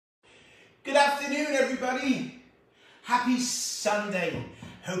Good afternoon, everybody. Happy Sunday.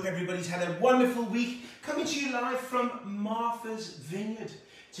 Hope everybody's had a wonderful week. Coming to you live from Martha's Vineyard.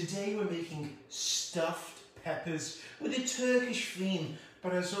 Today we're making stuffed peppers with a Turkish theme.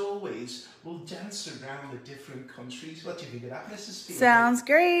 But as always, we'll dance around the different countries. What do you think of that, Mrs. Spielberg? Sounds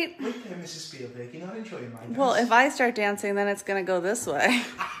great. Wait there, Mrs. Spielberg. You're not enjoying my dance. Well, if I start dancing, then it's going to go this way.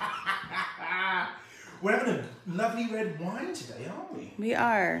 We're having a lovely red wine today, aren't we? We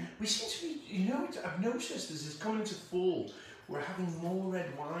are. We seem to be, you know, I've noticed as it's coming into fall, we're having more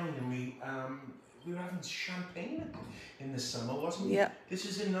red wine than we were having champagne in the summer, wasn't we? Yeah. This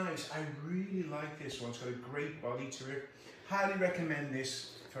is a nice, I really like this one. It's got a great body to it. Highly recommend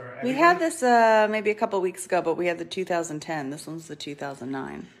this for everyone. We had this maybe a couple weeks ago, but we had the 2010. This one's the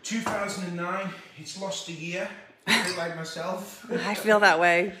 2009. 2009, it's lost a year. I feel like myself. I feel that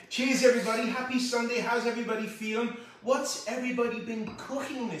way. Cheers, everybody. Happy Sunday. How's everybody feeling? What's everybody been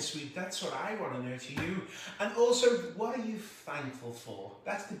cooking this week? That's what I want to know to you. And also, what are you thankful for?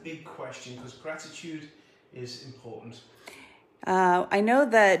 That's the big question, because gratitude is important. I know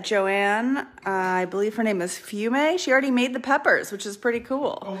that Joanne, I believe her name is Fume. She already made the peppers, which is pretty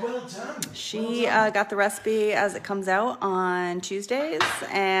cool. Oh, well done. She got the recipe as it comes out on Tuesdays,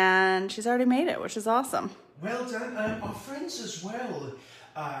 and she's already made it, which is awesome. Well done. Our friends as well,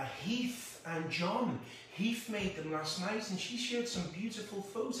 Heath and John. Heath made them last night and she shared some beautiful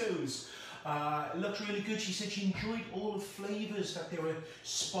photos. It looked really good. She said she enjoyed all the flavours, that they were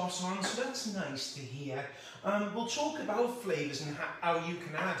spot on, so that's nice to hear. We'll talk about flavours and how you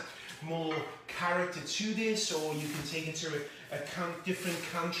can add more character to this, or you can take it to a different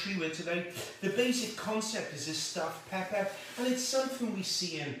country. Where today the basic concept is a stuffed pepper, and it's something we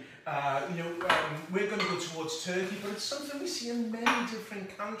see in we're going to go towards Turkey, but it's something we see in many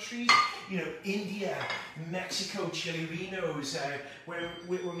different countries. You know, India, Mexico, Chilerinos,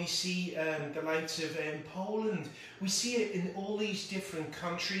 when we see the likes of Poland, we see it in all these different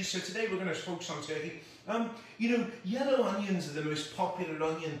countries. So today we're going to focus on Turkey. Yellow onions are the most popular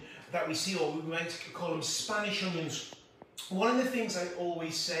onion that we see, or we might call them Spanish onions. One of the things I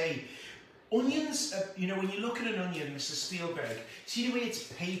always say, onions, when you look at an onion, Mrs. Spielberg, see the way it's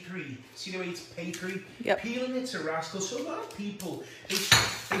papery? See the way it's papery? Yep. Peeling it's a rascal. So a lot of people,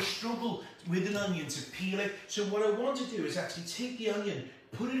 they struggle with an onion to peel it. So what I want to do is actually take the onion,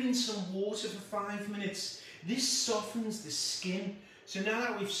 put it in some water for 5 minutes. This softens the skin. So now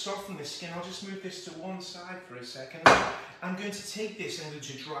that we've softened the skin, I'll just move this to one side for a second. I'm going to take this, I'm going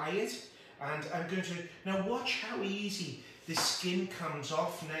to dry it, and I'm going to, now watch how easy the skin comes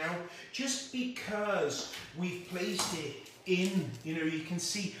off now, just because we've placed it in, you can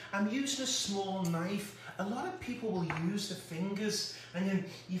see, I'm using a small knife. A lot of people will use the fingers, and then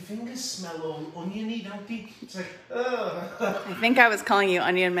your fingers smell all oniony, don't they? It's like, ugh. I think I was calling you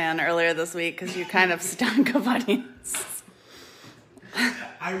Onion Man earlier this week because you kind of stunk of onions.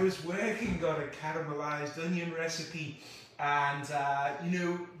 I was working on a caramelized onion recipe, and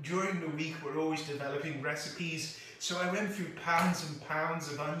during the week we're always developing recipes. So I went through pounds and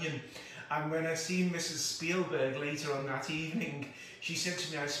pounds of onion, and when I seen Mrs. Spielberg later on that evening, she said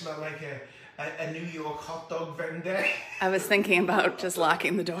to me, I smell like a New York hot dog vendor. I was thinking about just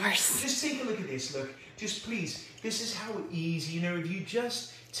locking the doors. Just take a look at this, look. Just please, this is how easy, if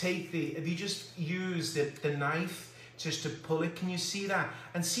you just use the knife just to pull it, can you see that?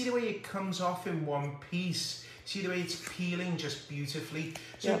 And see the way it comes off in one piece. See the way it's peeling just beautifully.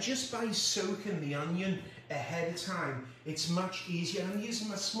 So just by soaking the onion ahead of time, it's much easier. I'm using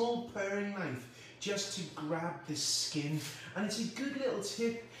my small paring knife just to grab the skin. And it's a good little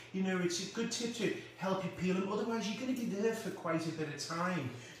tip, it's a good tip to help you peel them. Otherwise, you're going to be there for quite a bit of time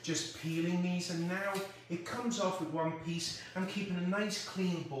just peeling these. And now it comes off with one piece. I'm keeping a nice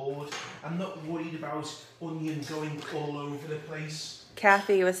clean board. I'm not worried about onion going all over the place.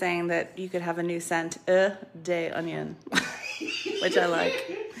 Kathy was saying that you could have a new scent, day onion, which I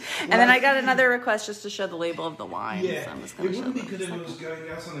like. And then I got another request just to show the label of the wine. Yeah, so I'm just it wouldn't be good if it was going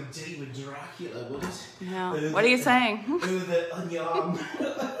out on a date with Dracula, would it? No. What are you saying? The onion.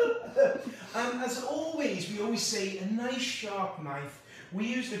 As always, we always say a nice sharp knife. We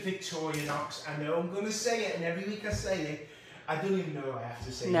use the Victorinox. I know I'm going to say it, and every week I say it. I don't even know I have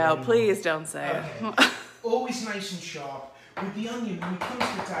to say it. No, please don't say it. Always nice and sharp. With the onion, when we come to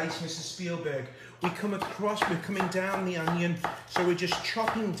the dice, Mrs. Spielberg, we're coming down the onion, so we're just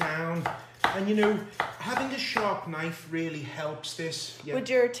chopping down, and having a sharp knife really helps this. Yeah. Would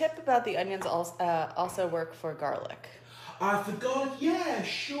your tip about the onions also work for garlic? For garlic, yeah,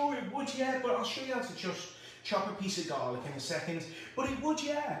 sure it would, yeah, but I'll show you how to just chop a piece of garlic in a second. But it would,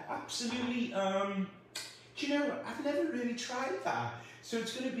 yeah, absolutely. Do you know, I've never really tried that. So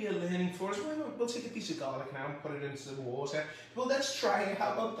it's going to be a learning for us. Well, we'll take a piece of garlic now and put it into the water. Well, let's try it.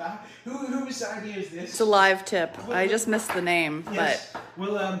 How about that? Whose idea is this? It's a live tip. Well, I just missed the name, yes. but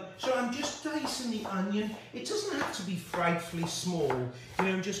Well, so I'm just dicing the onion. It doesn't have to be frightfully small. You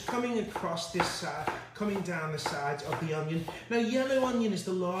know, just coming across this, coming down the sides of the onion. Now, yellow onion is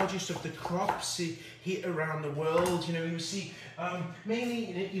the largest of the crops here around the world. You know, you see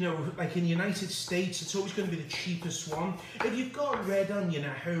mainly, you know, like in the United States, it's always going to be the cheapest one. If you've got red onion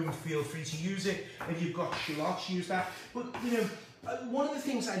at home, feel free to use it. If you've got shallots, use that. But, you know, one of the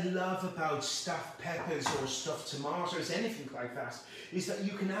things I love about stuffed peppers or stuffed tomatoes, anything like that, is that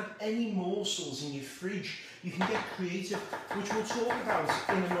you can add any morsels in your fridge. You can get creative, which we'll talk about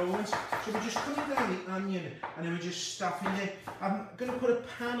in a moment. So we're just putting down the onion and then we're just stuffing it. I'm going to put a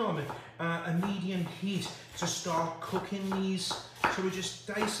pan on a medium heat to start cooking these. So we're just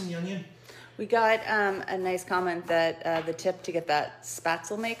dicing the onion. we got a nice comment that the tip to get that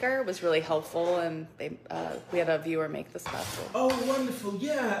spatzel maker was really helpful, and we had a viewer make the spatzel. Oh, wonderful.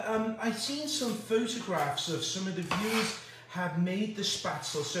 Yeah, I've seen some photographs of some of the viewers have made the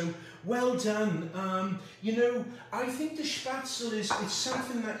spatzel, so well done. You know, I think the spatzel it's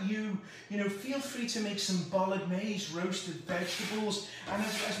something that you know, feel free to make some bolognese, roasted vegetables, and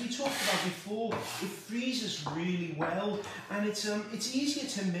as we talked about before, it freezes really well, and it's easier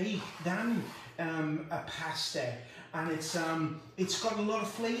to make than a pasta, and it's got a lot of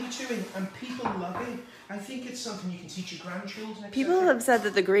flavour to it, and people love it. I think it's something you can teach your grandchildren. People have said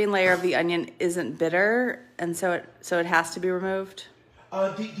that the green layer of the onion isn't bitter, and so it has to be removed.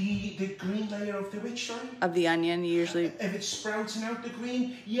 The green layer of the which, sorry? Of the onion, usually. If it's sprouting out the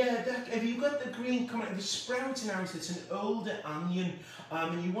green, yeah. If you've got the green coming out, if it's sprouting out, it's an older onion,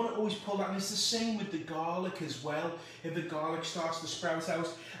 and you want to always pull that. And it's the same with the garlic as well. If the garlic starts to sprout out,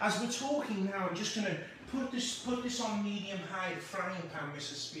 as we're talking now, I'm just going to put this on medium-high frying pan,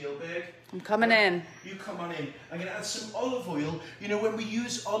 Mrs. Spielberg. I'm coming in. You come on in. I'm going to add some olive oil. You know, when we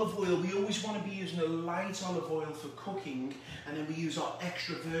use olive oil, we always want to be using a light olive oil for cooking, and then we use our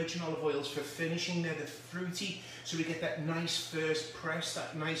extra virgin olive oils for finishing. They're the fruity, so we get that nice first press,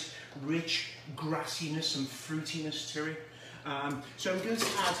 that nice rich grassiness and fruitiness to it. So I'm going to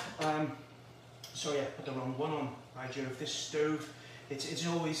add, sorry, I put the wrong one on. By Jove, this stove, it's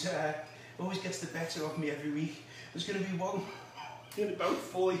always gets the better of me every week. There's going to be one in about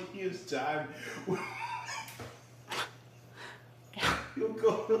 4 years' time.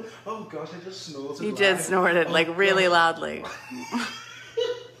 Oh gosh, I just snorted. You did snort it, like really loudly.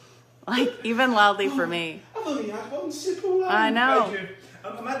 Like even loudly for me. I've only had one sip of wine. I know.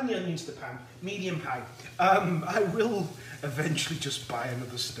 I'm adding the onions to the pan, medium high. I will eventually just buy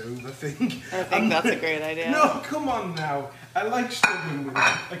another stove, I think. I think that's a great idea. No, come on now. I like struggling with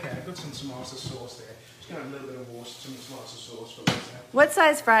it. Okay, I've got some tomato sauce there. Just going to add a little bit of water, some tomato sauce for this. What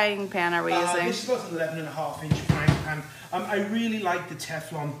size frying pan are we using? This is about 11.5-inch frying pan. I really like the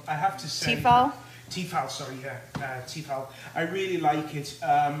Teflon, I have to say. Tefal? Tefal, sorry, yeah. Tefal. I really like it.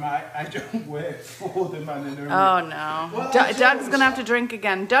 I don't work for them. Oh, no. Well, Doug's going to have to drink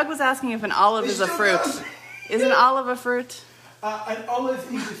again. Doug was asking if an olive is a fruit. Is an olive a fruit? An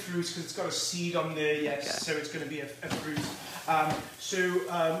olive is a fruit because it's got a seed on there, yes, okay. So it's going to be a fruit.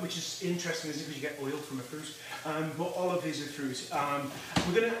 Which is interesting, isn't it, because you get oil from a fruit. But olive is a fruit.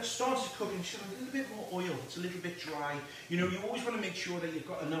 We're going to start to cook and show a little bit more oil. It's a little bit dry. You know, you always want to make sure that you've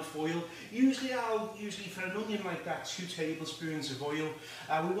got enough oil. Usually for an onion like that, 2 tablespoons of oil.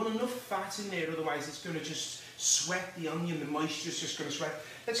 We want enough fat in there, otherwise it's going to just sweat the onion. The moisture's just going to sweat.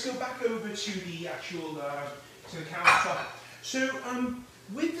 Let's go back over to the actual to the countertop. So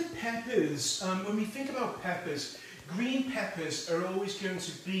with the peppers, when we think about peppers, green peppers are always going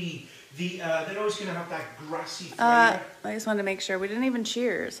to be they're always going to have that grassy flavour. I just wanted to make sure we didn't even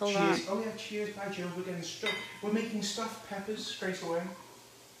cheers. Hold on. Oh yeah, cheers, by Joe. We're making stuffed peppers straight away.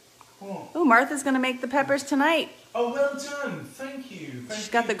 Oh, Martha's going to make the peppers tonight. Oh, well done. Thank you. She's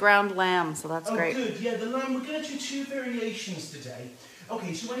got the ground lamb, so that's great. Oh, good. Yeah, the lamb. We're going to do 2 variations today.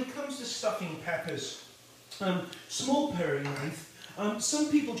 Okay, so when it comes to stuffing peppers, small paring knife. Some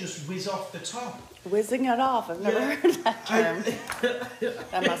people just whiz off the top. Whizzing it off. I've never heard that term.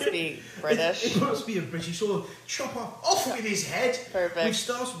 That must be British. It must be a British sort of chop off with his head. Perfect. We've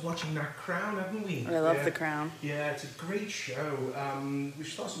started watching that Crown, haven't we? I love the Crown. Yeah, it's a great show. We've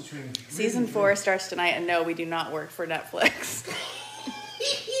started to really Season 4 starts tonight, and no, we do not work for Netflix.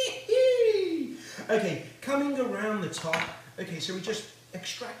 Okay, coming around the top. Okay, so we're just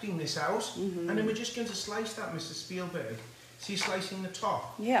extracting this out, and then we're just going to slice that, Mr. Spielberg. So you're slicing the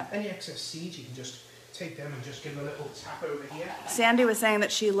top. Yeah. Any excess seeds you can just take them and just give them a little tap over here. Sandy was saying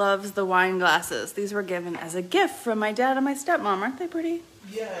that she loves the wine glasses. These were given as a gift from my dad and my stepmom. Aren't they pretty?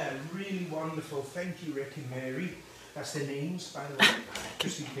 Yeah, really wonderful. Thank you, Rick and Mary. That's their names, by the way.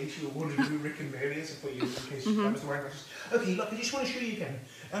 Just in case you were wondering who Rick and Mary is, I put you in case that was the wine glasses. Okay, look, I just want to show you again.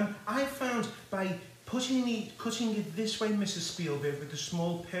 I found by cutting it this way, Mrs. Spielberg, with the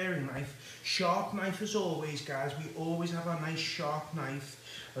small paring knife, sharp knife as always, guys. We always have our nice sharp knife.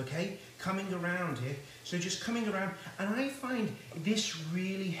 Okay, coming around here, so just coming around, and I find this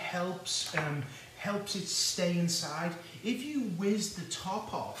really helps it stay inside. If you whiz the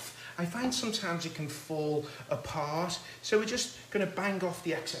top off, I find sometimes it can fall apart, so we're just going to bang off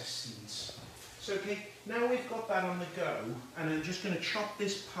the excess seeds. So okay, now we've got that on the go, and I'm just going to chop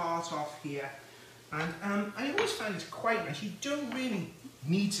this part off here, and I always find it's quite nice. You don't really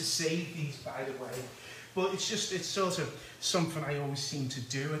need to save these, by the way. But it's sort of something I always seem to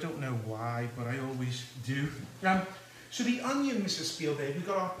do. I don't know why, but I always do. So the onion, Mrs. Spielberg, we've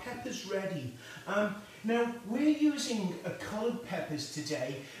got our peppers ready. Now, we're using coloured peppers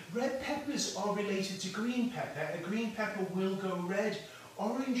today. Red peppers are related to green pepper. A green pepper will go red.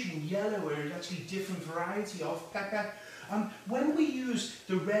 Orange and yellow are actually different variety of pepper. When we use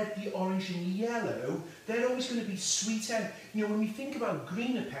the red, the orange and yellow, they're always going to be sweeter. You know, when we think about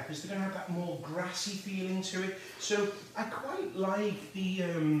greener peppers, they're going to have that more grassy feeling to it. So I quite like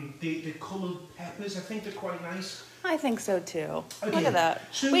the coloured peppers. I think they're quite nice. I think so too. Okay. Look at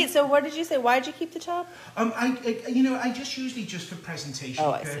that. So, wait, so what did you say? Why did you keep the top? I just usually just for presentation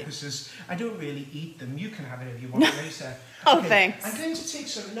purposes. I don't really eat them. You can have it if you want later. Oh, okay, thanks. I'm going to take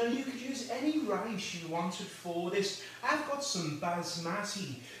some. No, you could use any rice you wanted for this. I've got some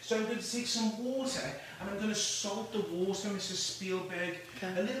basmati, so I'm going to take some water and I'm going to salt the water, Mrs. Spielberg.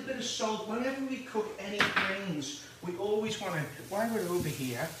 Okay. A little bit of salt. Whenever we cook any grains, we always want to. While we're over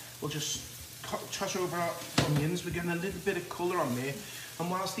here, we'll just toss over our onions. We're getting a little bit of colour on there, and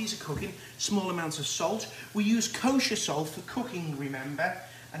whilst these are cooking, small amounts of salt. We use kosher salt for cooking, remember,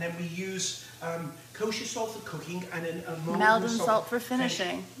 and then we use kosher salt for cooking, and then Maldon salt for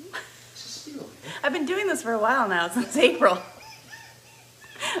finishing. I've been doing this for a while now, since April.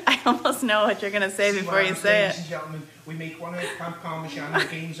 I almost know what you're going to say before you say it. Ladies and gentlemen, we make 1 egg pan parmesan, the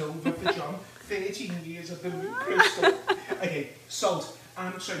game's over for John. 13 years of the crystal. Okay, salt.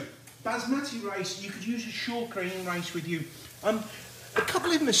 So basmati rice, you could use a short grain rice with you. A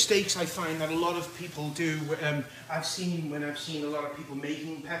couple of mistakes I find that a lot of people do, I've seen a lot of people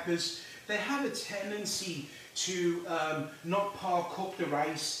making peppers, they have a tendency to not par-cook the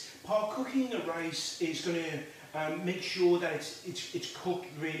rice. Par-cooking the rice is going to make sure that it's cooked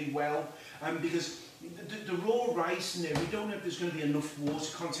really well, because the raw rice in there, we don't know if there's going to be enough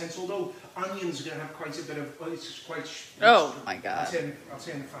water content, although onions are going to have quite a bit of, oh my God. I'll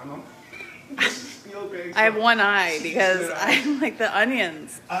turn the fan on. I have one eye because I like the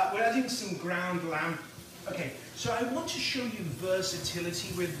onions. We're adding some ground lamb. Okay, so I want to show you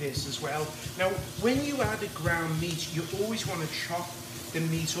versatility with this as well. Now, when you add a ground meat, you always want to chop the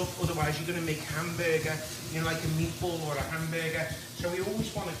meat up, otherwise you're going to make hamburger, like a meatball or a hamburger. So we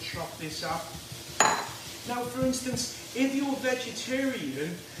always want to chop this up. Now, for instance, if you're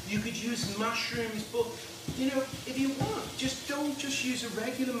vegetarian, you could use mushrooms, but if you want, don't just use a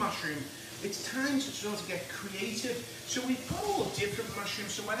regular mushroom. It's time to sort of get creative. So we've got all different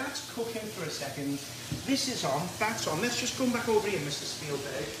mushrooms. So while that's cooking for a second, this is on, that's on. Let's just come back over here, Mr.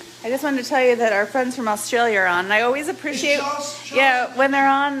 Spielberg. I just wanted to tell you that our friends from Australia are on, and I always appreciate, Charles, yeah, when they're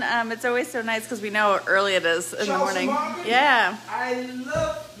on. It's always so nice because we know how early it is in the morning. Yeah. I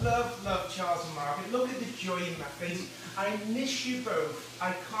love Charles and Margaret. Look at the joy in that face. I miss you both.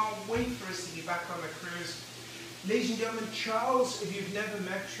 I can't wait for us to be back on the cruise. Ladies and gentlemen, Charles, if you've never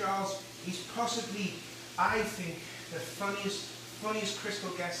met Charles, he's possibly, I think, the funniest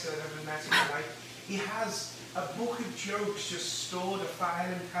crystal guest I've ever met in my life. He has a book of jokes just stored, a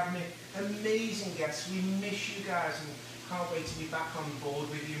filing cabinet. Amazing guests. We miss you guys and can't wait to be back on board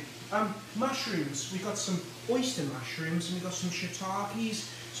with you. Mushrooms. We've got some oyster mushrooms and we've got some shiitakes.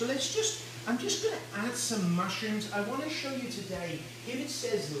 So I'm just going to add some mushrooms. I want to show you today, if it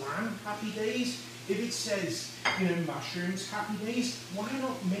says lamb, happy days. If it says, mushrooms, happy days, why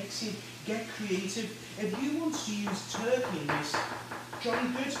not mix it, get creative? If you want to use turkey in this, jolly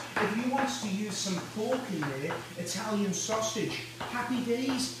good. If you want to use some pork in there, Italian sausage, happy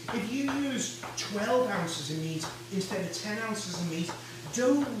days. If you use 12 ounces of meat instead of 10 ounces of meat,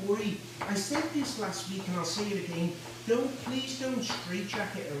 don't worry. I said this last week and I'll say it again. Please don't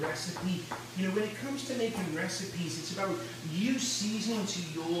straitjacket a recipe. When it comes to making recipes, it's about you seasoning to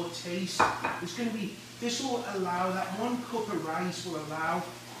your taste. This will allow, that 1 cup of rice will allow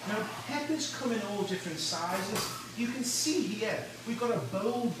Now, peppers come in all different sizes. You can see here, we've got a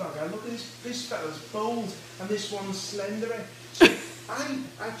bold bugger. Look at this fella's bold, and this one's slenderer. So I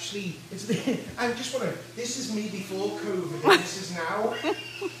actually, I just want to, this is me before COVID, and this is now.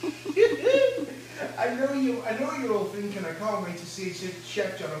 I know you're all thinking, I can't wait to see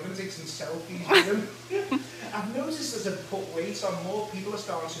Chef John. I'm going to take some selfies with him. I've noticed as I've put weight on, more people are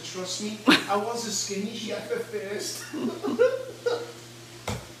starting to trust me. I was a skinny chef at first.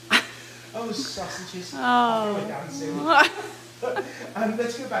 Oh, sausages. Oh.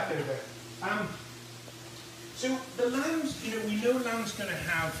 Let's go back over. So the lamb's, we know lamb's going to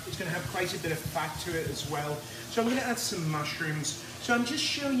have quite a bit of fat to it as well. So I'm going to add some mushrooms. So I'm just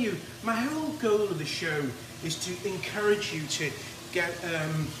showing you, my whole goal of the show is to encourage you to get,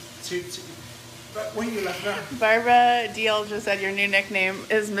 but when you left that. Barbara Deal just said your new nickname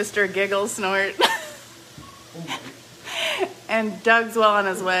is Mr. Giggle Snort. Oh, and Doug's well on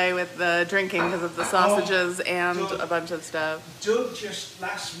his way with the drinking because of the sausages and Doug, a bunch of stuff. Doug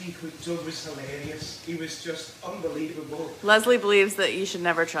last week Doug was hilarious. He was just unbelievable. Leslie believes that you should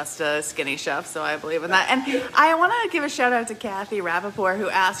never trust a skinny chef, so I believe in that. And I want to give a shout out to Kathy Rappaport, who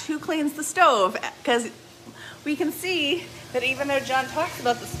asked who cleans the stove, because we can see that even though John talks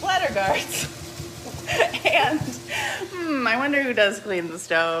about the splatter guards, and I wonder who does clean the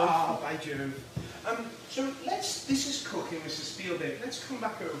stove. Ah, by Jove. So this is cooking, Mrs. Spielberg. Let's come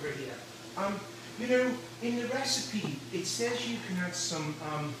back over here. In the recipe, it says you can add some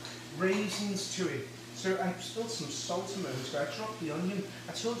raisins to it. So I spilled some salt in those, but I dropped the onion.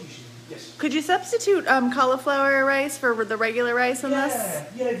 I told you should. Yes. Could you substitute cauliflower rice for the regular rice in this?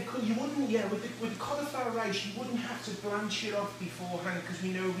 Yeah, because you wouldn't. Yeah, with the cauliflower rice, you wouldn't have to blanch it off beforehand because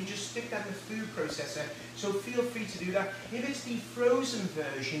we just stick that in the food processor. So feel free to do that. If it's the frozen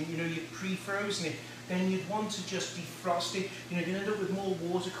version, you've pre-frozen it, then you'd want to just defrost it. You'd end up with more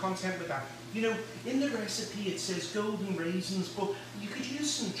water content with that. In the recipe it says golden raisins, but you could use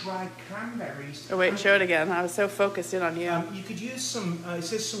some dried cranberries. Oh wait, show it again. I was so focused in on you. You could use some, it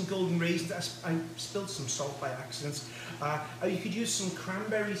says some golden raisins. I spilled some salt by accident. You could use some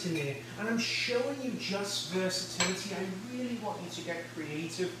cranberries in there. And I'm showing you just versatility. I really want you to get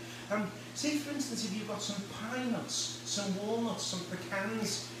creative. Say for instance, if you've got some pine nuts, some walnuts, some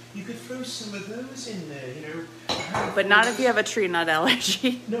pecans, you could throw some of those in there, But not if you have a tree nut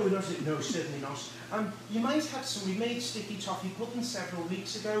allergy. No, certainly not. You might have some, we made sticky toffee pudding several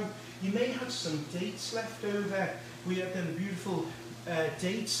weeks ago. You may have some dates left over. We had them beautiful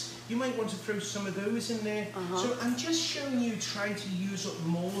dates. You might want to throw some of those in there. So I'm just showing you trying to use up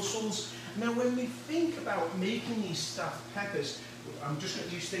morsels. Now when we think about making these stuffed peppers, I'm just going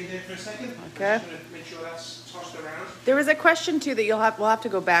to stay there for a second. Okay. I'm just going to make sure that's tossed around. There was a question too that we'll have to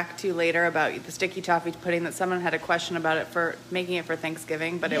go back to later about the sticky toffee pudding. That someone had a question about it for making it for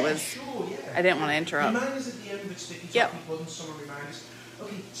Thanksgiving, but it was. Sure, yeah. I didn't want to interrupt. Remind us at the end with sticky toffee pudding. Someone remind us.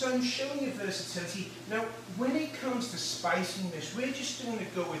 Okay, so I'm showing you versatility. Now, when it comes to spicing this, we're just going to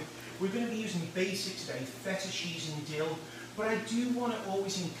go with. We're going to be using basic today, feta cheese and dill. But I do want to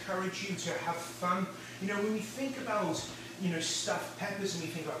always encourage you to have fun. When we think about stuffed peppers, and we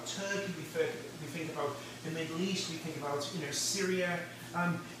think about Turkey, we think about the Middle East, we think about Syria.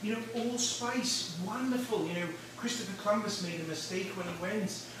 Allspice, wonderful. Christopher Columbus made a mistake when he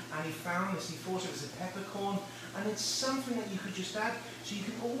went and he found this. He thought it was a peppercorn, and it's something that you could just add. So you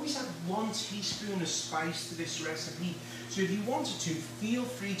can always add 1 teaspoon of spice to this recipe. So if you wanted to, feel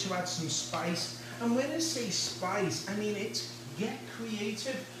free to add some spice. And when I say spice, I mean get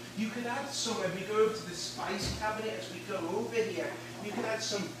creative. You could add some, if we go over to the spice cabinet as we go over here, you could add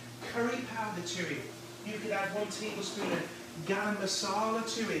some curry powder to it. You could add 1 tablespoon of garam masala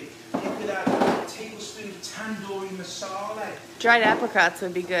to it. You could add 1 tablespoon of tandoori masala. Dried apricots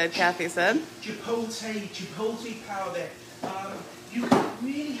would be good, Kathy said. Chipotle powder. You can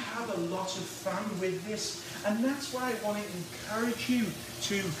really have a lot of fun with this, and that's why I want to encourage you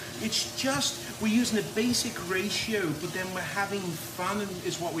to, it's just, we're using a basic ratio, but then we're having fun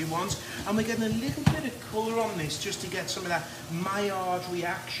is what we want, and we're getting a little bit of colour on this just to get some of that Maillard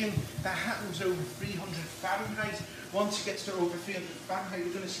reaction that happens over 300 Fahrenheit. Once it gets to over 300 Fahrenheit,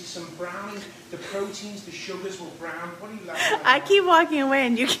 we're going to see some browning. The proteins, the sugars will brown. What do you like? I keep walking away,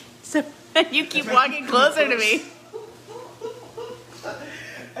 and you keep walking closer to me.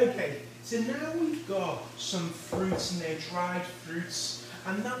 Okay, so now we've got some fruits in there, dried fruits,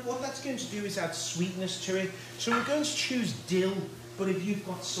 and what that's going to do is add sweetness to it. So we're going to choose dill But if you've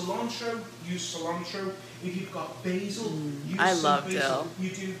got cilantro, use cilantro. If you've got basil, use I some love basil. dill. You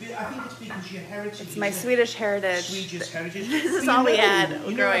do. I think it's because your heritage. It's my Swedish heritage. Swedish heritage. This is But all we you had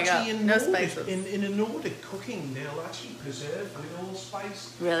know, growing up. actually in No Nordic, spices. In a Nordic cooking, they'll actually preserve with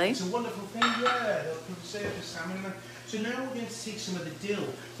allspice. Really? It's a wonderful thing, yeah. They'll preserve the salmon. So now we're going to take some of the dill.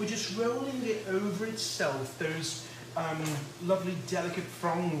 We're just rolling it over itself, those lovely delicate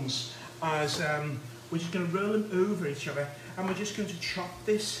fronds, as we're just going to roll them over each other, and we're just going to chop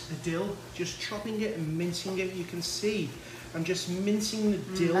this, the dill, just chopping it and mincing it. You can see I'm just mincing the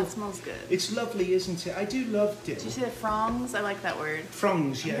dill. That smells good. It's lovely, isn't it? I do love dill. Did you say the frongs? I like that word.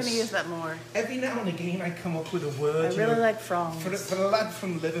 Frongs, yes. I'm going to use that more. Every now and again I come up with a word. I really like frongs. For the lad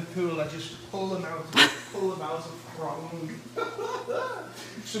from Liverpool, I just pull them out of frong.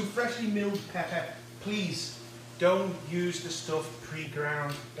 Some freshly milled pepper. Please don't use the stuff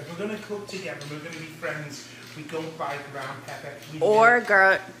pre-ground. If we're going to cook together, we're going to be friends. We don't buy ground pepper. Or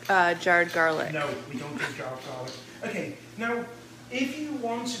jarred garlic. No, we don't do jarred garlic. Okay, now if you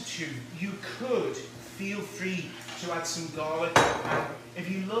wanted to, you could feel free to add some garlic to the pan. If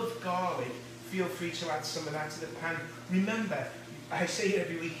you love garlic, feel free to add some of that to the pan. Remember, I say it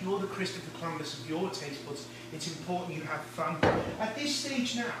every week, you're the Christopher Columbus of your taste buds. It's important you have fun. At this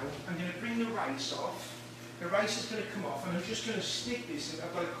stage now, I'm going to bring the rice off. The rice is going to come off, and I'm just going to stick this, and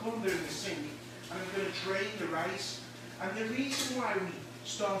I've got a colander in the sink, and I'm going to drain the rice. And the reason why we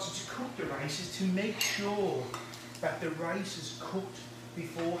started to cook the rice is to make sure that the rice is cooked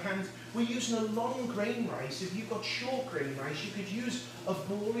beforehand. We're using a long grain rice. If you've got short grain rice, you could use a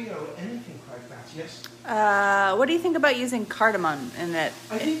boreo or anything like that, yes? What do you think about using cardamom in it?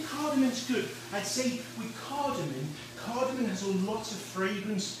 I think cardamon's good. I'd say with cardamom has a lot of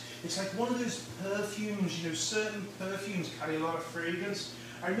fragrance. It's like one of those perfumes, you know, certain perfumes carry a lot of fragrance.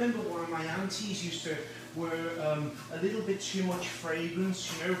 I remember one of my aunties used to wear a little bit too much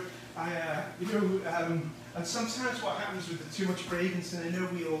fragrance, you know. And sometimes what happens with the too much fragrance, and I know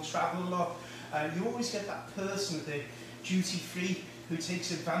we all travel a lot, you always get that person at the duty free who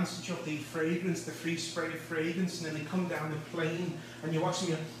takes advantage of the fragrance, the free spray of fragrance, and then they come down the plane and you're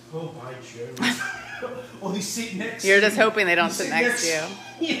watching them, oh by Jove. Or they sit next to you. You're just hoping they don't sit next to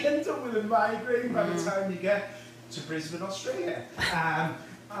you. You end up with a migraine by the time you get to Brisbane, Australia.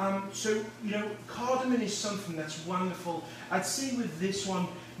 So, you know, cardamom is something that's wonderful. I'd say with this one,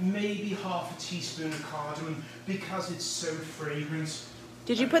 maybe half a teaspoon of cardamom because it's so fragrant.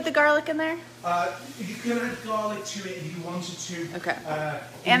 Did you put the garlic in there? You can add garlic to it if you wanted to. Okay.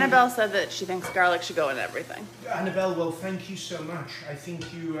 Annabelle said that she thinks garlic should go in everything. Annabelle, well, thank you so much. I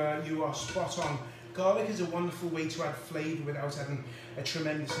think you are spot on. Garlic is a wonderful way to add flavour without adding a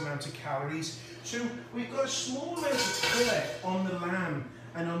tremendous amount of calories. So we've got a small amount of colour on the lamb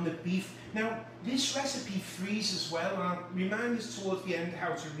and on the beef. Now, this recipe freezes well. I'll remind us towards the end how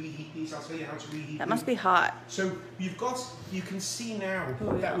to reheat these. I'll tell you how to reheat That them. must be hot. So you can see now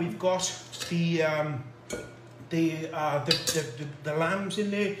that we've got the lambs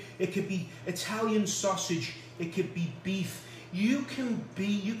in there. It could be Italian sausage. It could be beef. You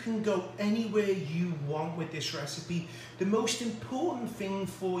can go anywhere you want with this recipe. The most important thing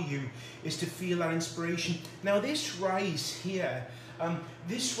for you is to feel that inspiration. Now this rice here,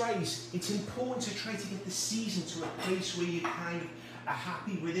 it's important to try to get the season to a place where you kind of are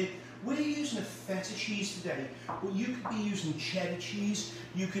happy with it. We're using a feta cheese today, but you could be using cheddar cheese.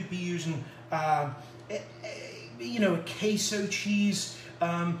 You could be using, a queso cheese.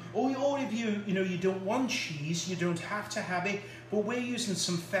 Or if you don't want cheese, you don't have to have it, but we're using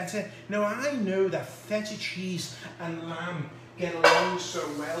some feta. Now I know that feta cheese and lamb get along so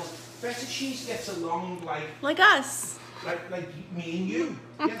well. Feta cheese gets along like us. Like me and you.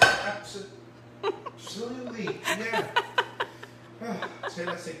 Yes, absolutely. Yeah. So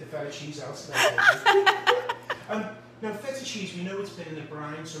let's take the feta cheese out. Now feta cheese, we know it's been in the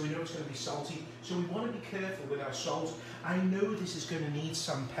brine, so we know it's going to be salty. So we want to be careful with our salt. I know this is going to need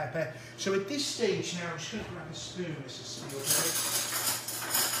some pepper. So at this stage now, I'm just going to grab a spoon, Mrs. Steele.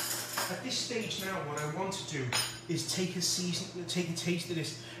 At this stage now, what I want to do is take a taste of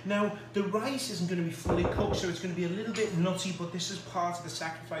this. Now, the rice isn't going to be fully cooked, so it's going to be a little bit nutty, but this is part of the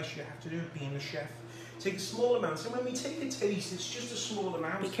sacrifice you have to do being a chef. Take a small amount. So when we take a taste, it's just a small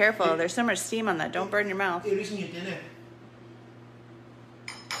amount. Be careful. There's so much steam on that. Don't burn your mouth. It isn't your dinner.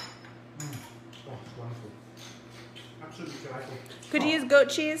 Oh, it's wonderful. Absolutely delightful. Could you use goat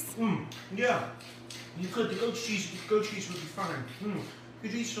cheese? Yeah. You could. The goat cheese would be fine.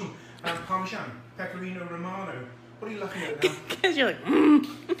 Could you use some Parmesan, Pecorino Romano? What are you laughing at now? Because you're like,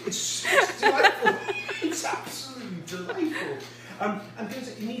 It's delightful. It's absolutely delightful. And guys,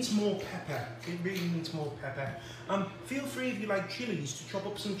 it needs more pepper. It really needs more pepper. Feel free, if you like chilies, to chop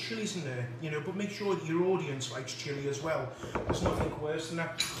up some chilies in there, you know, but make sure that your audience likes chili as well. There's nothing worse than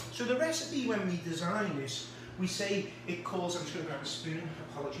that. So the recipe, when we design this, we say it calls, I'm just going to grab a spoon,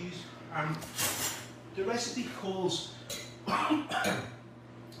 apologies. The recipe calls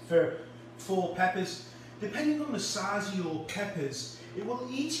for 4 peppers. Depending on the size of your peppers, it will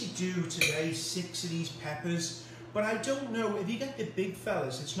easily do today 6 of these peppers. But I don't know, if you get the big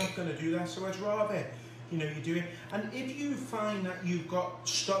fellas, it's not going to do that. So I'd rather, you know, you do it. And if you find that you've got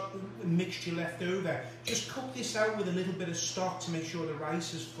stock mixture left over, just cook this out with a little bit of stock to make sure the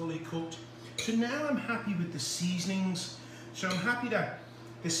rice is fully cooked. So now I'm happy with the seasonings. So I'm happy that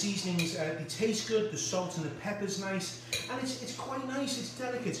the seasonings, they taste good, the salt and the pepper's nice. And it's quite nice, it's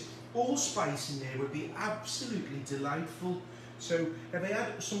delicate. Allspice in there would be absolutely delightful. So if I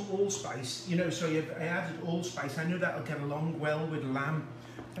add some allspice, you know, so if I added allspice, I know that'll get along well with lamb.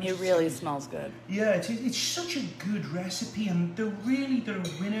 It really smells good. Yeah, it's such a good recipe, and they're a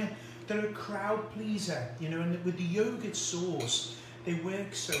winner. They're a crowd pleaser, you know, and with the yogurt sauce, they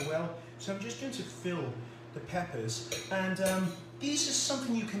work so well. So I'm just going to fill the peppers, and these are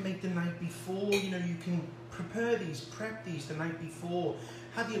something you can make the night before. You know, you can prep these the night before.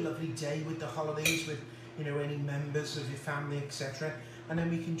 Have your lovely day with the holidays, with, you know, any members of your family, etc. And then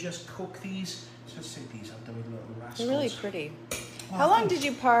we can just cook these. So let's take these out there with little rascals. They're really pretty. How long did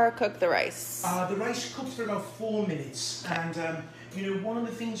you cook the rice? The rice cooked for about 4 minutes. And, you know, one of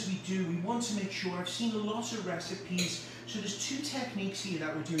the things we do, we want to make sure, I've seen lots of recipes, so there's 2 techniques here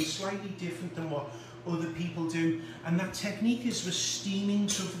that we're doing slightly different than what other people do. And that technique is for steaming.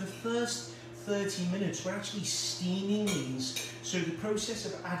 So for the first 30 minutes, we're actually steaming these. So the process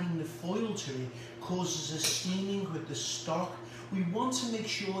of adding the foil to it causes a steaming with the stock. We want to make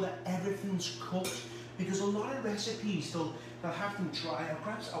sure that everything's cooked, because a lot of recipes, they'll have them dry. And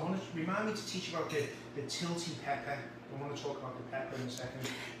perhaps I want to remind me to teach about the tilty pepper. I want to talk about the pepper in a second,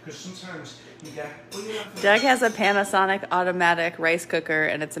 because sometimes you get... Doug has a Panasonic automatic rice cooker,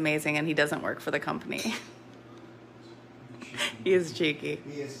 and it's amazing, and he doesn't work for the company. He is cheeky.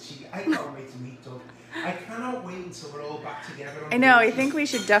 He is cheeky. I can't wait to meet Doug. I cannot wait until we're all back together. I know, I think we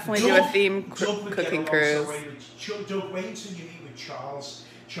should definitely do a theme cooking cruise. Doug, wait until you meet with Charles.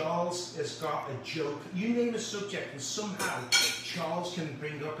 Charles has got a joke. You name a subject and somehow Charles can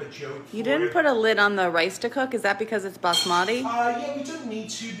bring up a joke. You didn't put a lid on the rice to cook? Is that because it's basmati? Yeah, we don't need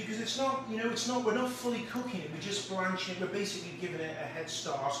to, because it's not, you know, we're not fully cooking it. We're just blanching it. We're basically giving it a head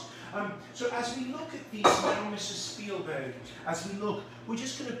start. So as we look at these now, Mrs. Spielberg, as we look, we're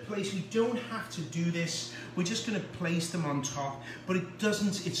just going to place, we don't have to do this, we're just going to place them on top, but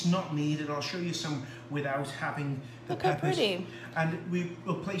it's not needed. I'll show you some without having the peppers. Look how pretty. And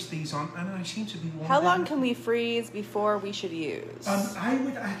we'll place these on, and I seem to be one. How long can we freeze before we should use? I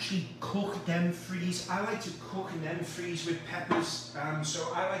would actually cook them freeze. I like to cook and then freeze with peppers.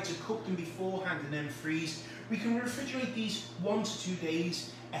 So I like to cook them beforehand and then freeze. We can refrigerate these 1 to 2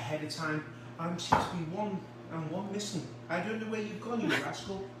 days ahead of time. Seems to be one missing. I don't know where you've gone, you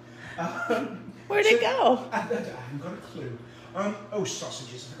rascal. Where'd it go? I haven't got a clue. Oh,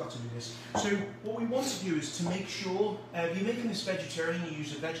 sausages, I forgot to do this. So what we want to do is to make sure, if you're making this vegetarian, you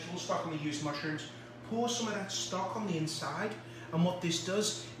use a vegetable stock and we use mushrooms, pour some of that stock on the inside, and what this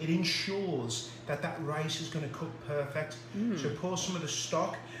does, it ensures that that rice is going to cook perfect. So pour some of the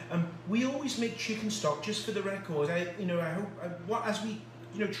stock. We always make chicken stock, just for the record. I hope, as we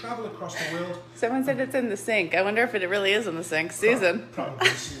travel across the world. Someone said it's in the sink. I wonder if it really is in the sink. Susan. Probably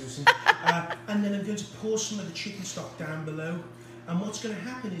Susan. And then I'm going to pour some of the chicken stock down below. And what's going to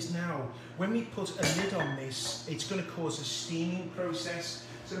happen is now, when we put a lid on this, it's going to cause a steaming process.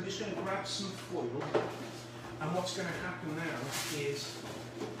 So I'm just going to grab some foil. And what's going to happen now is...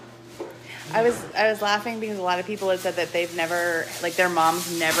 I was laughing because a lot of people had said that they've never, like their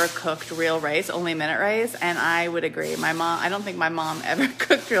moms never cooked real rice, only minute rice, and I would agree. I don't think my mom ever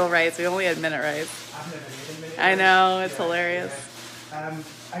cooked real rice. We only had minute rice. I've never made a minute I rice. know, it's hilarious. Yeah.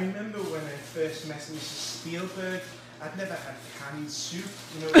 I remember when I first met Mrs. Spielberg, I'd never had canned soup.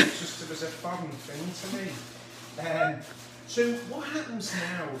 It was a foreign thing to me. So what happens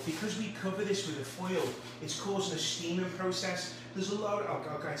now, because we cover this with a foil, it's causing a steaming process. There's a lot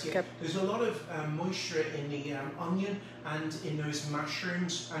of, there's a lot of moisture in the onion and in those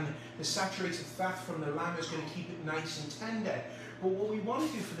mushrooms, and the saturated fat from the lamb is going to keep it nice and tender. But what we want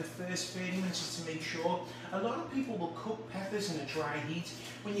to do for the first 30 minutes is to make sure, a lot of people will cook peppers in a dry heat.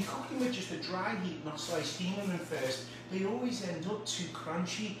 When you're cooking with just a dry heat, not so steaming them first, they always end up too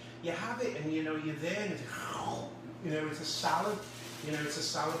crunchy. You have it and you're there and it's a salad. You know, it's a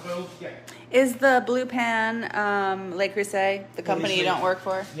salad bowl. Yeah. Is the blue pan Le Creuset, the company you don't work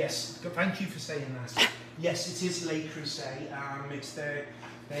for? Yes. Thank you for saying that. Yes, it is Le Creuset. It's their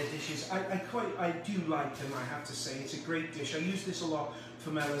dishes. I do like them, I have to say. It's a great dish. I use this a lot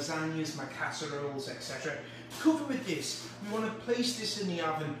for my lasagnas, my casseroles, etc. Covered with this, we want to place this in the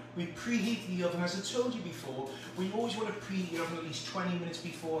oven. We preheat the oven. As I told you before, we always want to preheat the oven at least 20 minutes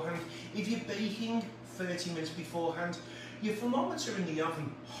beforehand. If you're baking, 30 minutes beforehand. Your thermometer in the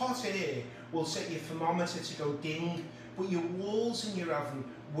oven, hot air, will set your thermometer to go ding, but your walls in your oven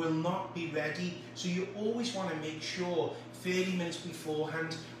will not be ready. So you always want to make sure 30 minutes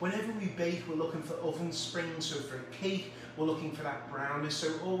beforehand. Whenever we bake, we're looking for oven springs. So for a cake, we're looking for that brownness.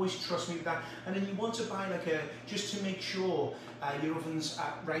 So always trust me with that. And then you want to buy just to make sure your oven's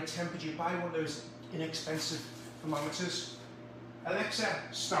at right temperature, buy one of those inexpensive thermometers. Alexa,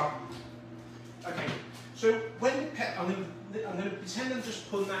 stop. Okay. So when I'm going to pretend I'm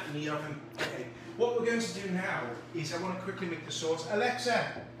just putting that in the oven. Okay. What we're going to do now is I want to quickly make the sauce.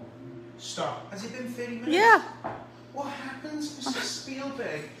 Alexa, stop. Has it been 30 minutes? Yeah. What happens, Mr.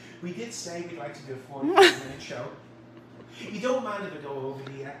 Spielberg? We did say we'd like to do a 45-minute show. You don't mind if I go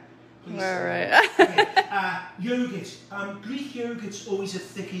over here? Please. All right. Okay. Yogurt. Greek yogurt's always a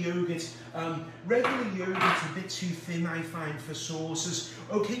thicker yogurt. Regular yogurt's a bit too thin, I find, for sauces.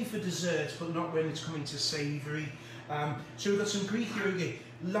 Okay for desserts, but not when it's coming to savoury. So we've got some Greek yogurt.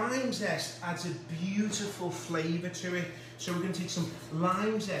 Lime zest adds a beautiful flavour to it. So we're going to take some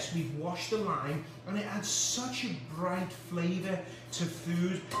lime zest. We've washed the lime, and it adds such a bright flavour to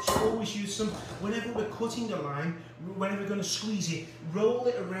food. So always use some. Whenever we're cutting the lime, whenever we're going to squeeze it, roll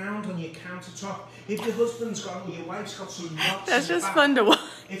it around on your countertop. If your husband's got, or your wife's got some nuts, that's just fun to watch.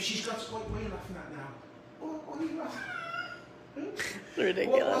 If she's got, what are you laughing at now? What are you laughing at?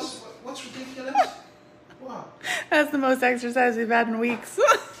 Ridiculous. What's ridiculous? What? That's the most exercise we've had in weeks.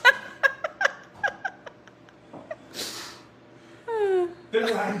 Bit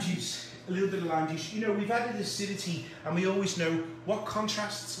of lime juice, a little bit of lime juice. You know, we've added acidity, and we always know what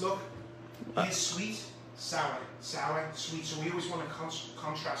contrasts look. Here's sweet, sour, sour, sweet. So we always want to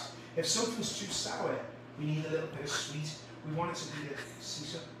contrast. If something's too sour, we need a little bit of sweet. We want it to be a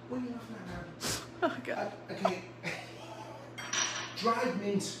Caesar. What are you laughing at now? Oh God. Okay. Dried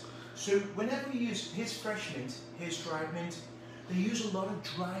mint. So whenever we use, here's fresh mint, here's dried mint. They use a lot of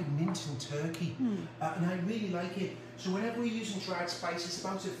dried mint in Turkey, and I really like it. So whenever we're using dried spice, it's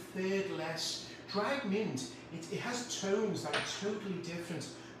about a third less. Dried mint, it has tones that are totally different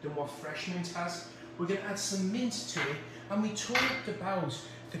than what fresh mint has. We're going to add some mint to it, and we talked about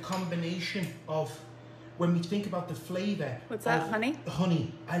the combination of, when we think about the flavour. What's that, honey?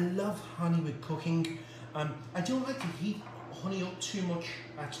 Honey. I love honey with cooking. I don't like to heat honey up too much,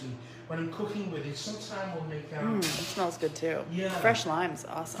 actually. When I'm cooking with it, sometimes we'll make... it smells good too. Yeah. Fresh lime's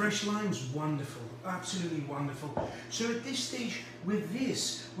awesome. Fresh lime's wonderful. Absolutely wonderful. So at this stage, with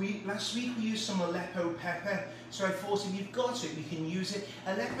this, last week we used some Aleppo pepper. So I thought if you've got it, we can use it.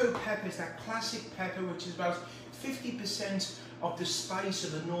 Aleppo pepper is that classic pepper, which is about 50% of the spice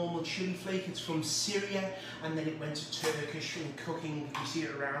of a normal chili flake. It's from Syria, and then it went to Turkish in cooking. You see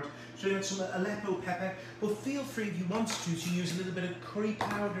it around. So you have some Aleppo pepper, but feel free if you want to use a little bit of curry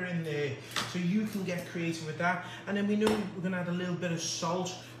powder in there, so you can get creative with that. And then we know we're going to add a little bit of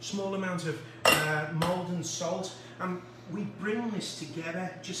salt, small amount of Maldon salt, and we bring this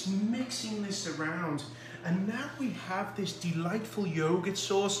together, just mixing this around. And now we have this delightful yogurt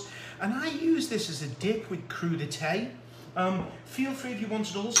sauce, and I use this as a dip with crudité. Feel free if you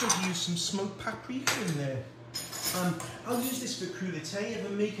wanted also to use some smoked paprika in there. I'll use this for crudité. If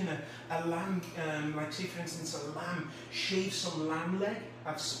I'm making a lamb, like say for instance a lamb, shave some lamb leg,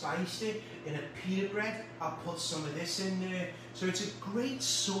 I've spiced it in a pita bread, I'll put some of this in there. So it's a great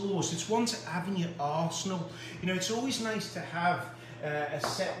sauce. It's one to have in your arsenal. You know, it's always nice to have a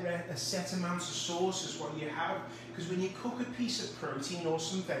set amount of sauce is what you have, because when you cook a piece of protein or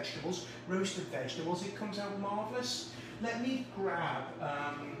some vegetables, roasted vegetables, it comes out marvellous. Let me grab,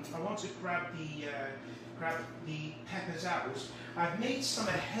 I want to grab the peppers out. I've made some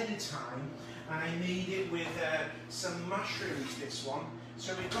ahead of time, and I made it with some mushrooms, this one.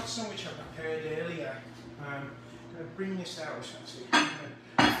 So we've got some which I prepared earlier. I'm going to bring this out actually.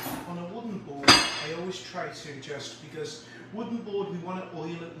 On a wooden board, I always try to because wooden board we want to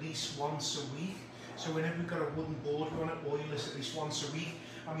oil at least once a week. So whenever we've got a wooden board, we want to oil this at least once a week.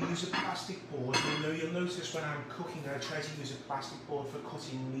 And we use a plastic board. You'll notice when I'm cooking, I try to use a plastic board for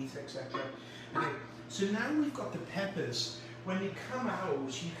cutting meat, etc. Okay. So now we've got the peppers. When they come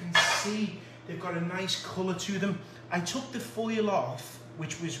out, you can see they've got a nice colour to them. I took the foil off,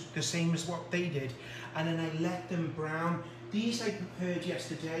 which was the same as what they did, and then I let them brown. these I prepared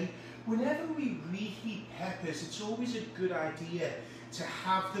yesterday. Whenever we reheat peppers, it's always a good idea to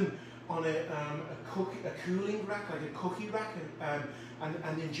have them on a cooling rack, like a cookie rack, and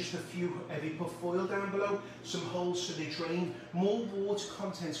then just a few, if you put foil down below, some holes so they drain. More water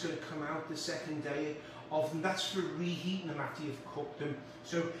content's going to come out the second day of them. That's for reheating them after you've cooked them.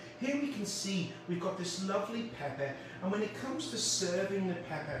 So here we can see we've got this lovely pepper, and when it comes to serving the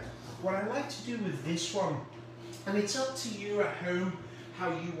pepper, what I like to do with this one, and it's up to you at home how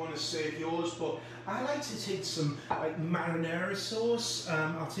you want to serve yours, but I like to take some like marinara sauce.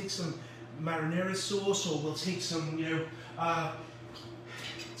 I'll take some marinara sauce, or we'll take some,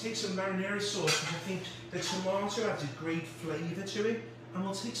 take some marinara sauce, because I think the tomato adds a great flavour to it. And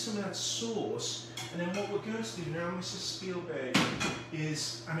we'll take some of that sauce, and then what we're going to do now, Mrs. Spielberg,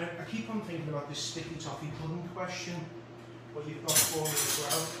 is, and I keep on thinking about this sticky toffee pudding question, what you've got for me as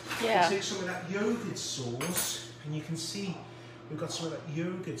well. Yeah. We'll take some of that yogurt sauce, and you can see we've got some of that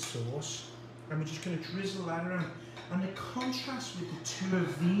yogurt sauce, and we're just going to drizzle that around. And the contrast with the two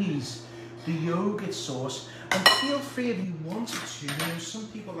of these, the yogurt sauce, and feel free if you wanted to, some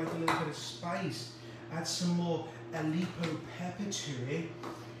people like a little bit of spice, add some more Aleppo pepper to it.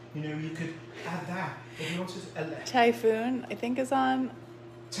 You could add that if you wanted. Typhoon, I think, is on.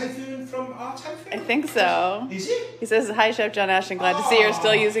 Typhoon from our Typhoon? I think so. Is it? He says, "Hi, Chef John Ashton. Glad to see you're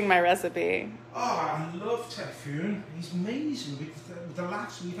still using my recipe." Oh, I love Typhoon. He's amazing. With the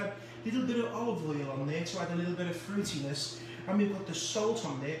last, we've had a little bit of olive oil on there to add a little bit of fruitiness, and we've got the salt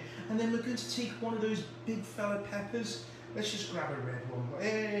on there, and then we're going to take one of those big fella peppers. Let's just grab a red one.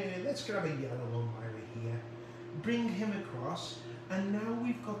 Hey, let's grab a yellow one while we're here. Bring him across, and now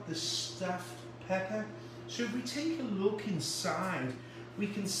we've got the stuffed pepper. So if we take a look inside, we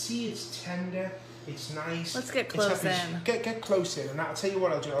can see it's tender, it's nice. Let's get close in. Get close in, and I'll tell you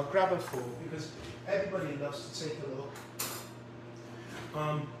what I'll do. I'll grab a fork, because everybody loves to take a look.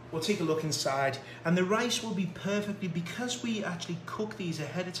 We'll take a look inside, and the rice will be perfectly, because we actually cook these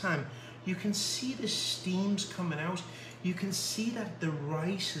ahead of time, you can see the steams coming out. You can see that the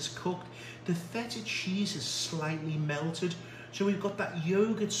rice is cooked. The feta cheese is slightly melted. So we've got that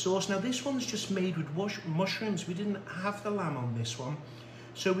yogurt sauce. Now this one's just made with mushrooms. We didn't have the lamb on this one.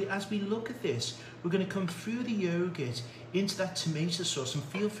 So as we look at this, we're going to come through the yogurt into that tomato sauce, and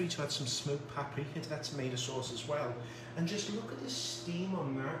feel free to add some smoked paprika to that tomato sauce as well. And just look at the steam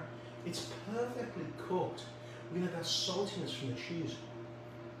on that. It's perfectly cooked. We're going to have that saltiness from the cheese.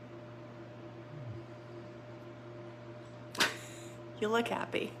 You look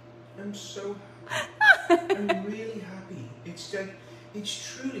happy. I'm so happy. I'm really happy. It's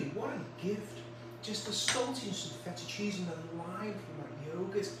truly, what a gift. Just the saltiness of the feta cheese and the lime from that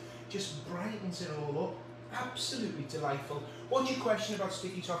yogurt just brightens it all up. Absolutely delightful. What's your question about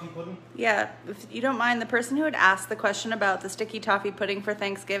sticky toffee pudding? Yeah, if you don't mind, the person who had asked the question about the sticky toffee pudding for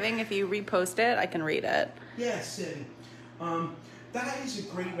Thanksgiving, if you repost it, I can read it. Yes, that is a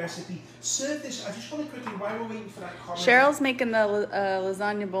great recipe. Serve this. I just want to quickly, while we're waiting for that comment. Cheryl's making the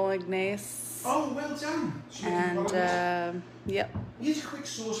lasagna bolognese. Oh, well done. And, yep. Here's a quick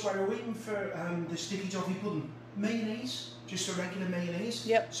sauce while we're waiting for the sticky toffee pudding. Mayonnaise, just a regular mayonnaise.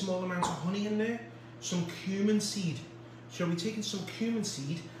 Yep. Small amounts of honey in there. Some cumin seed. So we're taking some cumin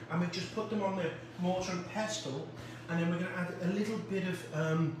seed, and we've just put them on the mortar and pestle, and then we're going to add a little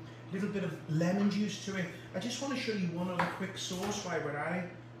bit of lemon juice to it. I just want to show you one other quick sauce while we're at it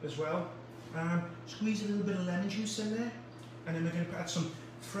as well. Squeeze a little bit of lemon juice in there, and then we're going to add some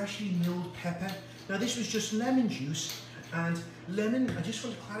freshly milled pepper. Now this was just lemon juice, and lemon, I just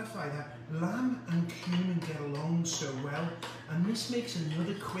want to clarify that lamb and cumin get along so well, and this makes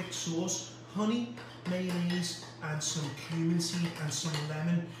another quick sauce. Honey, mayonnaise, and some cumin seed and some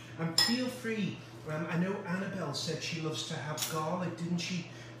lemon. And feel free, I know Annabelle said she loves to have garlic, didn't she?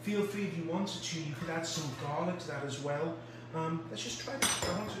 Feel free, if you wanted to, you could add some garlic to that as well. Let's just try this.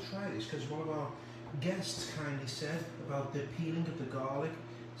 I want to try this because one of our guests kindly said about the peeling of the garlic.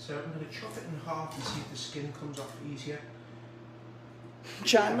 So I'm going to chop it in half and see if the skin comes off easier.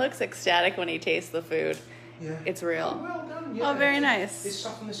 John looks ecstatic when he tastes the food. Yeah. It's real. Oh, well done. Yeah, oh, very nice. It's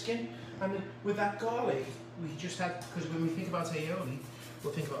softened the skin. And with that garlic, we just had, because when we think about aioli,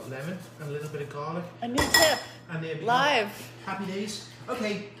 we'll think about lemon and a little bit of garlic. A new tip. And there we Live. Go. Happy days.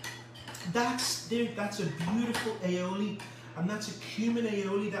 Okay, that's a beautiful aioli, and that's a cumin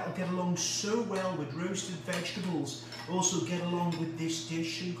aioli that'll get along so well with roasted vegetables. Also get along with this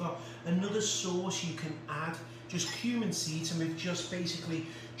dish. So you've got another sauce you can add, just cumin seeds, and we've just basically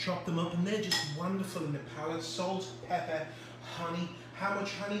chopped them up, and they're just wonderful in the palate. Salt, pepper, honey. How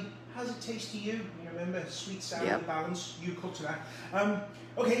much honey? How's it taste to you? You remember, sweet, sour, balance. You cook to that.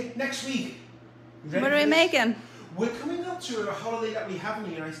 Okay, next week. What are we making? We're coming up to a holiday that we have in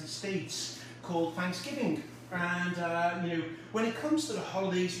the United States called Thanksgiving. And, you know, when it comes to the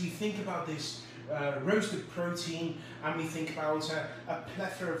holidays, we think about this roasted protein, and we think about a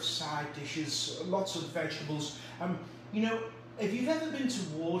plethora of side dishes, lots of vegetables. You know, if you've ever been to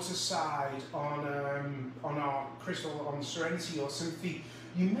Waterside on our Crystal, on Serenity or Sympathy,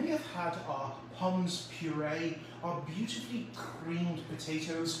 you may have had our Pommes puree, our beautifully creamed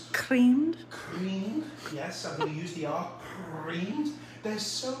potatoes. Creamed? Creamed, yes, I'm going to use the R, creamed. They're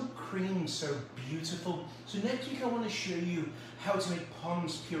so creamed, so beautiful. So next week I want to show you how to make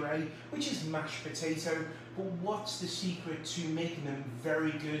Pommes puree, which is mashed potato, but what's the secret to making them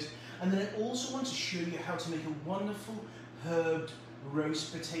very good. And then I also want to show you how to make a wonderful herbed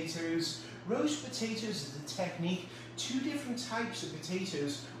roast potatoes. Roast potatoes is a technique. Two different types of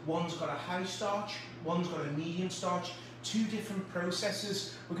potatoes. One's got a high starch, one's got a medium starch. Two different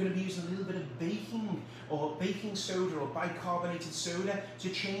processes. We're going to be using a little bit of baking or baking soda or bicarbonated soda to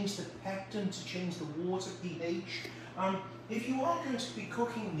change the pectin, to change the water pH. If you are going to be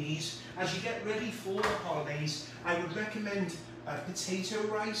cooking these as you get ready for the holidays, I would recommend a potato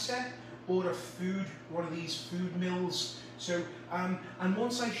ricer or one of these food mills. So, and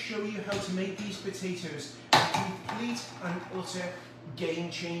once I show you how to make these potatoes, a complete and utter game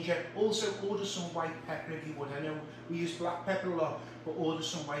changer. Also order some white pepper if you would. I know we use black pepper a lot, but order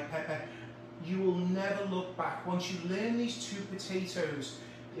some white pepper. You will never look back. Once you learn these two potatoes,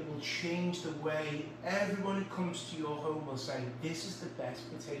 it will change the way everyone who comes to your home will say, this is the best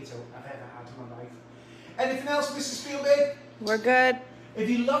potato I've ever had in my life. Anything else, Mrs. Spielberg? We're good. If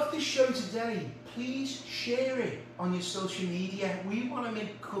you love this show today, please share it on your social media. We want to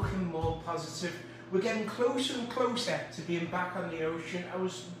make cooking more positive. We're getting closer and closer to being back on the ocean. It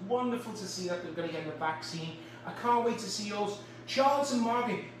was wonderful to see that they're going to get the vaccine. I can't wait to see yours. Charles and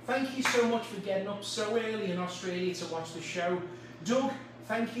Margaret, thank you so much for getting up so early in Australia to watch the show. Doug,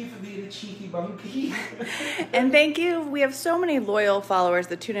 thank you for being a cheeky monkey. And thank you. We have so many loyal followers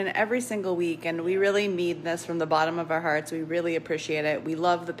that tune in every single week, and we really mean this from the bottom of our hearts. We really appreciate it. We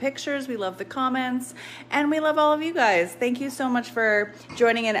love the pictures, we love the comments, and we love all of you guys. Thank you so much for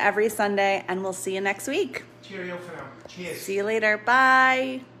joining in every Sunday, and we'll see you next week. Cheerio for now. Cheers. See you later.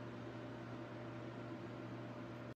 Bye.